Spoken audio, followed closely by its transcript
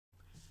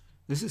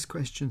This is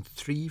question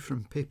 3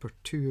 from paper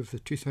 2 of the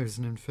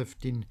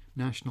 2015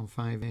 National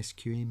 5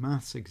 SQA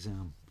Maths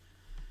exam.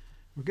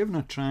 We're given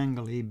a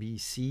triangle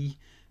ABC,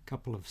 a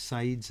couple of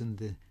sides and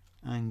the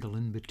angle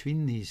in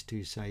between these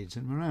two sides,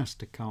 and we're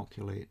asked to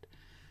calculate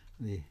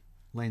the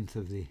length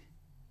of the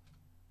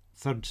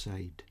third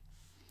side.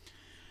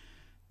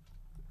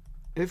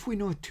 If we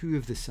know two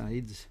of the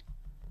sides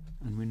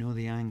and we know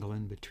the angle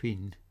in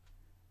between,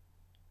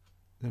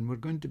 then we're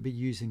going to be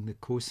using the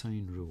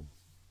cosine rule.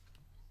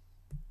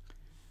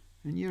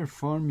 In your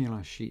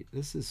formula sheet,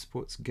 this is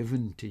what's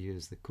given to you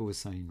as the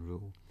cosine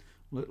rule.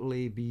 Little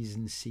a, b's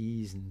and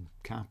c's and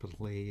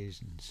capital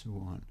A's and so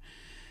on.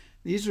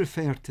 These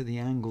refer to the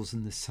angles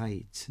in the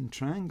sides. In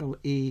triangle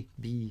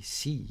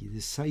ABC,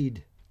 the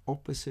side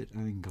opposite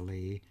angle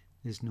A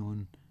is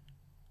known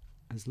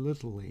as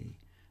little a,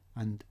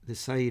 and the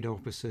side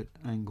opposite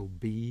angle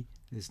B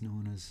is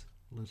known as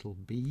little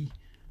b,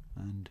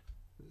 and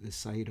the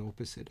side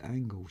opposite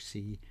angle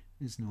C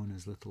is known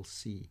as little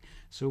c.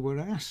 So we're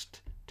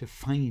asked to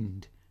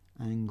find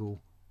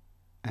angle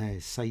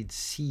side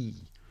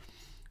C.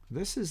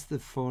 This is the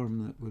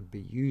form that we'd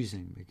be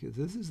using, because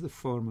this is the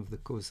form of the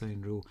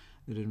cosine rule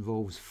that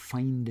involves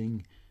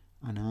finding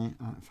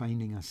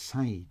a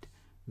side.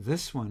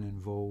 This one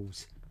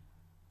involves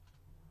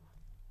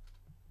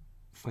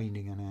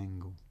finding an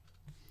angle.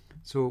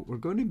 So we're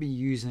going to be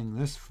using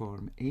this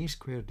form, a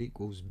squared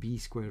equals b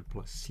squared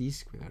plus c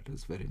squared.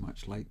 It's very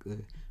much like the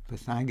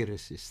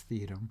Pythagoras'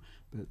 theorem,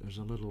 but there's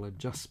a little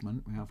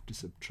adjustment. We have to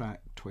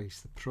subtract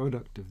twice the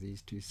product of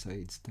these two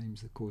sides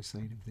times the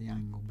cosine of the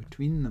angle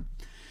between them.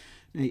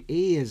 Now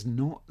A is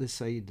not the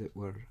side that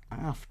we're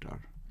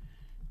after.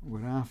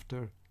 We're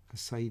after a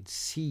side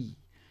C.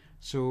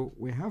 So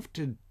we have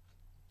to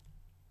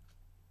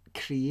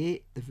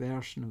create the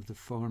version of the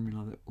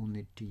formula that we'll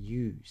need to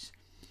use.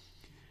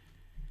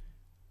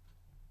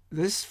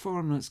 This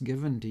formula is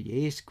given to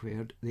a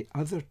squared. The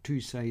other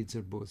two sides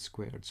are both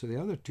squared. So the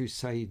other two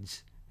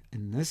sides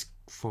in this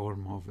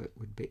form of it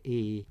would be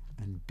a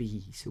and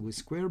b. So we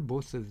square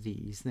both of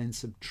these, then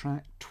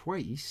subtract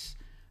twice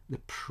the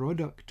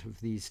product of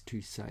these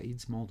two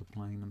sides,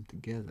 multiplying them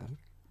together,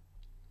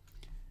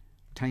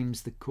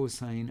 times the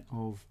cosine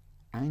of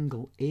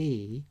angle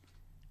A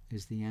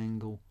is the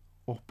angle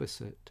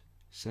opposite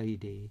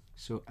side A.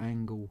 So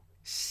angle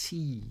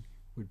C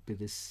would be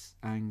this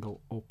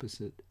angle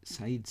opposite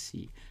side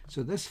C.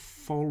 So this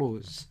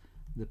follows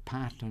the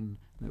pattern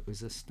that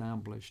was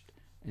established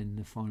in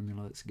the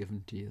formula that's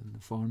given to you in the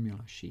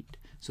formula sheet.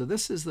 So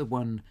this is the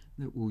one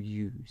that we'll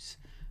use.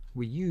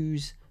 We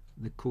use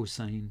the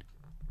cosine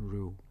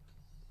rule.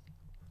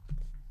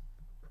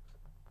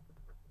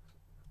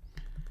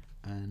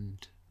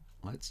 And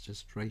let's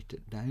just write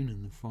it down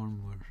in the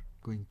form we're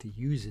going to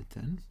use it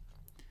in.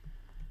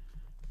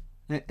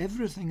 Now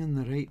everything on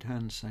the right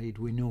hand side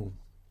we know.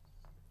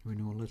 We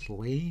know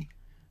little a,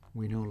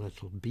 we know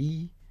little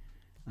b,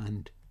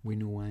 and we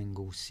know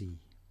angle C.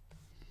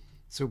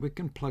 So we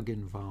can plug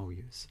in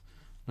values.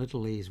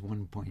 Little a is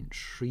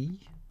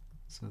 1.3,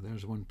 so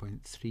there's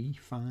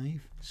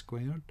 1.35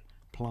 squared,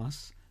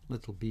 plus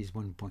little b is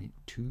 1.2,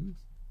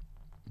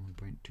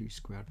 1.2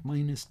 squared,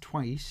 minus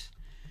twice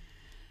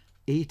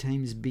a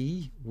times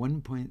b,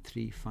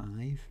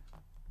 1.35,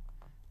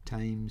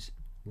 times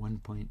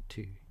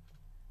 1.2,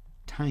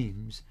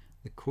 times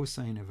the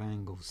cosine of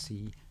angle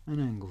C,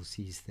 and angle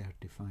C is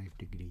 35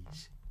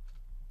 degrees.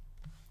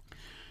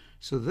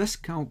 So this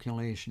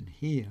calculation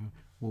here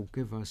will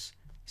give us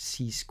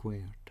C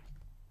squared.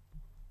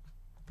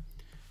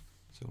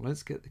 So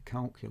let's get the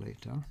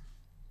calculator.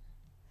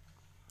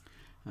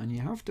 And you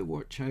have to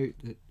watch out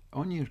that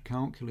on your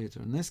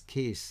calculator, in this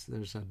case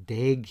there's a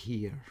deg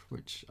here,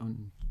 which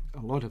on a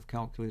lot of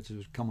calculators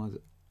would come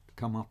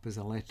up as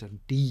a letter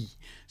D,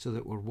 so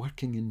that we're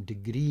working in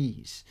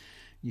degrees.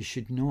 You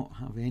should not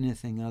have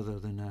anything other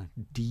than a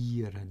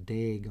D or a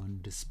deg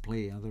on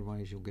display,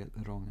 otherwise you'll get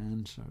the wrong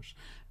answers.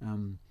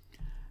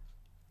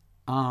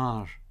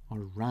 R or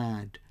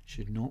rad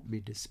should not be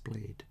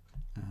displayed.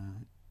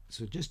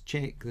 So just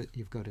check that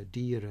you've got a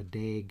D or a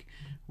deg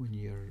when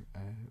you're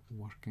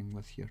working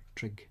with your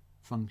trig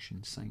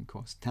function, sine,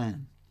 cos,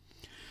 tan.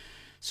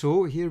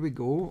 So here we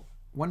go,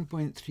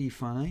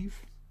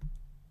 1.35,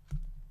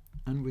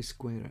 and we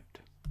square it,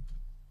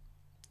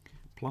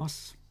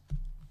 plus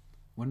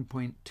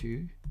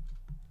 1.2,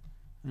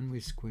 and we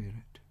square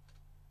it,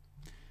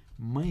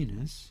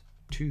 minus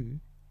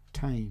 2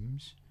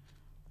 times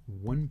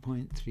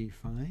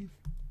 1.35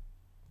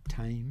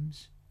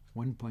 times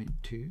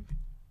 1.2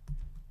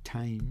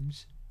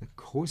 times the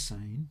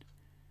cosine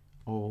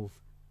of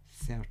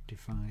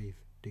 35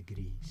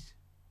 degrees.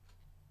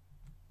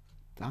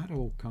 That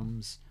all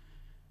comes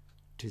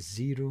to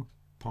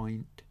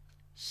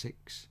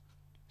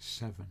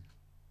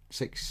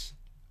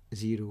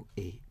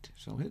 0.608.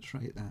 So let's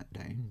write that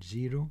down,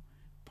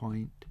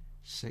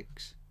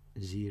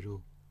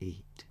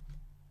 0.608.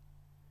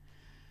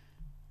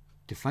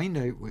 To find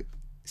out what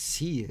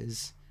C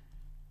is,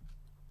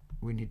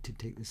 we need to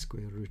take the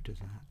square root of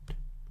that.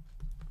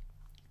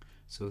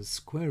 So the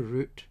square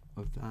root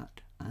of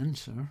that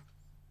answer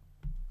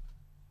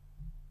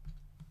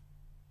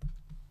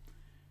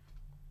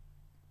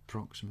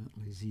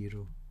approximately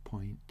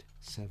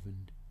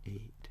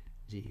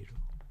 0.780.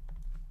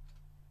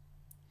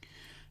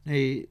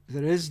 Now,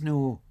 there is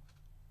no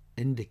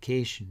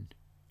indication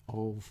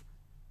of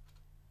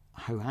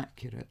how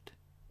accurate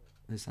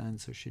this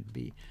answer should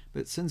be,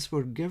 but since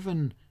we're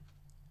given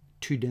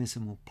 2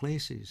 decimal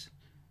places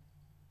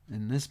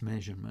in this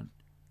measurement,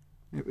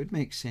 it would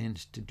make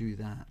sense to do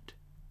that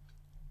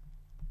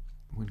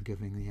when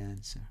giving the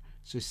answer.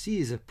 So C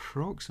is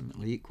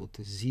approximately equal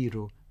to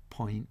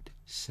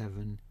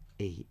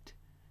 0.78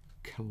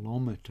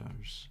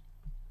 kilometers,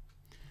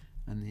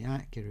 and the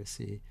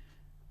accuracy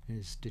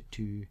is to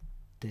 2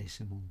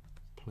 decimal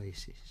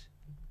places.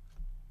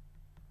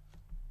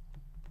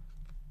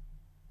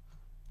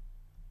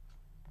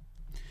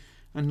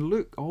 And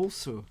look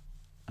also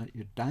at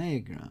your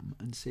diagram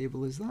and say,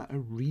 well, is that a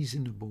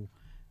reasonable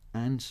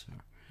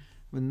answer?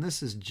 When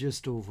this is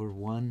just over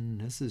 1,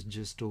 this is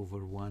just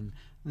over 1,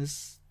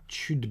 this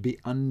should be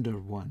under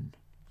 1,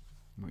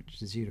 which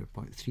is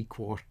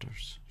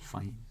 0.75,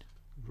 fine.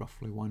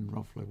 Roughly 1,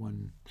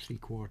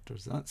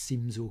 3/4. That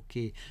seems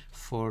okay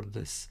for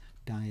this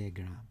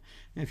diagram.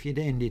 If you'd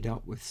ended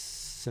up with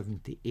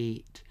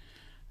 78,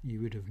 you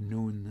would have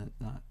known that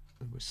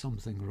there was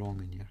something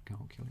wrong in your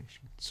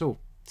calculation. So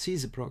C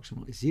is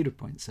approximately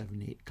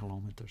 0.78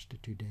 kilometers to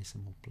 2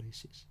 decimal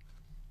places.